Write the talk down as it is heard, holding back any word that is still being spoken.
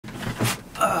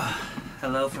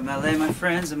Hello from LA, my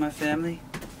friends and my family.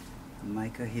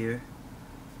 Micah here.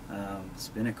 It's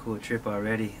been a cool trip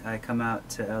already. I come out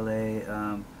to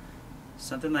LA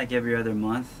something like every other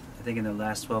month. I think in the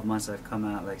last 12 months I've come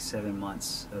out like 7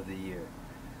 months of the year.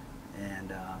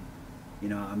 And you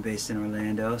know, I'm based in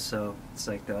Orlando, so it's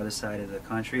like the other side of the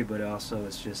country, but also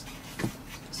it's just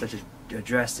such a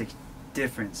drastic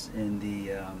difference in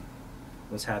the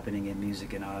what's happening in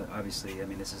music. And obviously, I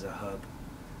mean, this is a hub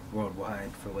worldwide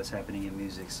for what's happening in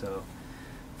music. So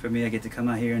for me, I get to come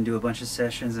out here and do a bunch of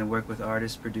sessions and work with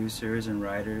artists, producers, and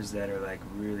writers that are like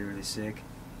really sick.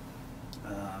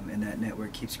 And that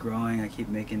network keeps growing. I keep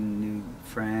making new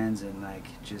friends, and like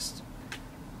just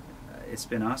it's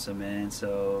been awesome, man.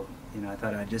 So you know, I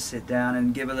thought I'd just sit down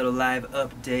and give a little live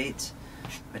update.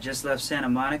 I just left Santa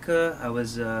Monica. I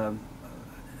was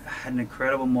had an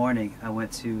incredible morning. I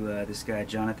went to this guy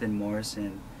Jonathan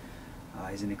Morrison.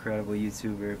 He's an incredible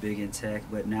YouTuber, big in tech,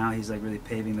 but now he's like really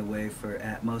paving the way for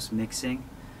Atmos mixing,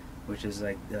 which is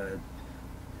like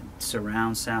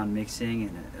surround sound mixing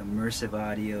and immersive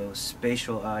audio,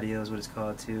 spatial audio is what it's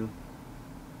called too.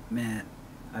 Man,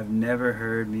 I've never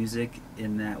heard music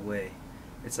in that way.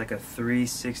 It's like a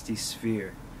 360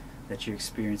 sphere that you're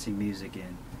experiencing music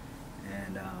in,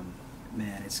 and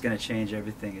man, it's gonna change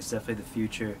everything. It's definitely the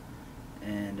future.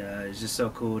 And it's just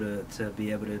so cool to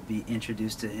be able to be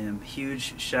introduced to him.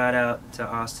 Huge shout out to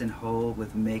Austin Hole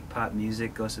with Make Pop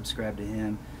Music. Go subscribe to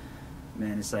him.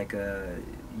 Man, it's like a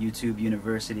YouTube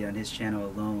university on his channel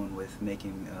alone with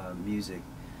making music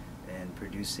and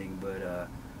producing. But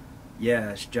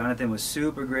yeah, Jonathan was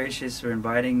super gracious for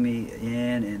inviting me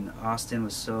in, and Austin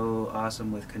was so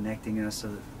awesome with connecting us.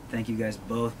 So thank you guys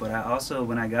both. But I also,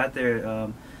 when I got there,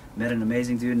 met an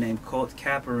amazing dude named Colt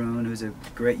Caparoon, who's a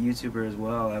great YouTuber as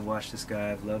well. I've watched this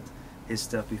guy. I've loved his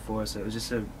stuff before, so it was just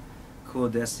a cool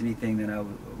destiny thing that I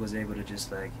was able to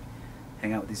just like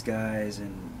hang out with these guys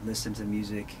and listen to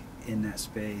music in that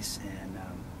space. And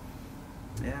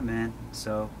yeah, man.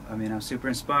 So I mean, I'm super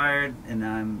inspired, and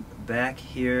I'm back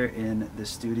here in the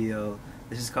studio.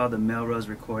 This is called the Melrose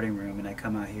Recording Room, and I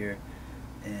come out here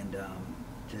and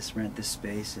just rent this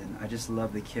space, and I just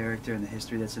love the character and the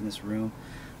history that's in this room.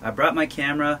 I brought my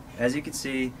camera. As you can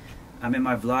see, I'm in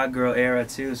my vlog girl era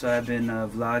too, so I've been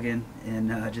vlogging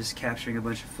and just capturing a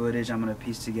bunch of footage. I'm gonna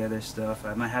piece together stuff.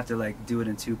 I might have to like do it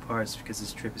in 2 parts because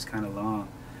this trip is kind of long.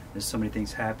 There's so many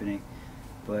things happening,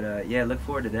 but yeah, look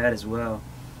forward to that as well.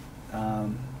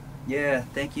 Yeah,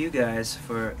 thank you guys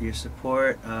for your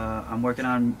support. I'm working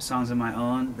on songs of my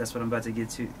own. That's what I'm about to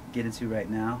get into right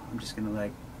now. I'm just gonna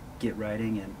like get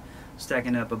writing and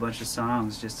stacking up a bunch of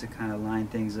songs just to kind of line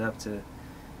things up to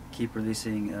keep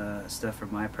releasing stuff for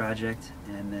my project.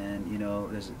 And then, you know,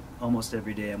 there's almost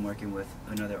every day I'm working with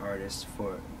another artist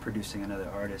for producing another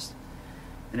artist,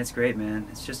 and it's great, man.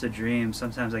 It's just a dream.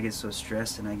 Sometimes I get so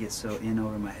stressed and I get so in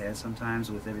over my head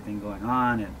sometimes with everything going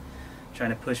on and trying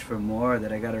to push for more,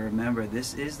 that I got to remember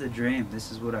this is the dream.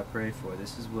 This is what I pray for.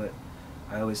 This is what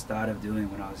I always thought of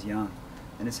doing when I was young,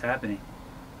 and it's happening.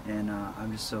 And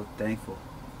I'm just so thankful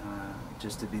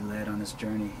just to be led on this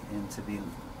journey and to be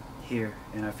here.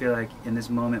 And I feel like in this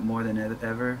moment more than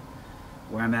ever,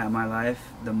 where I'm at in my life,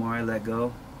 the more I let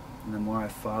go and the more I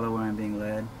follow where I'm being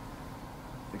led,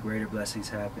 the greater blessings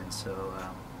happen. So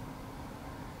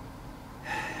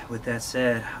with that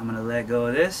said, I'm gonna let go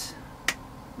of this,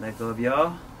 let go of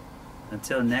y'all.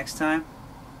 Until next time,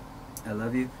 I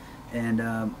love you. And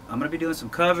I'm gonna be doing some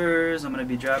covers. I'm gonna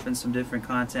be dropping some different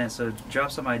content, so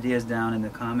drop some ideas down in the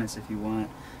comments if you want,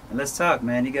 and let's talk,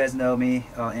 man. You guys know me,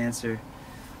 I'll answer.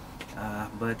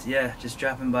 But yeah, just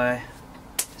dropping by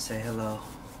to say hello.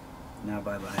 Now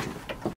bye bye.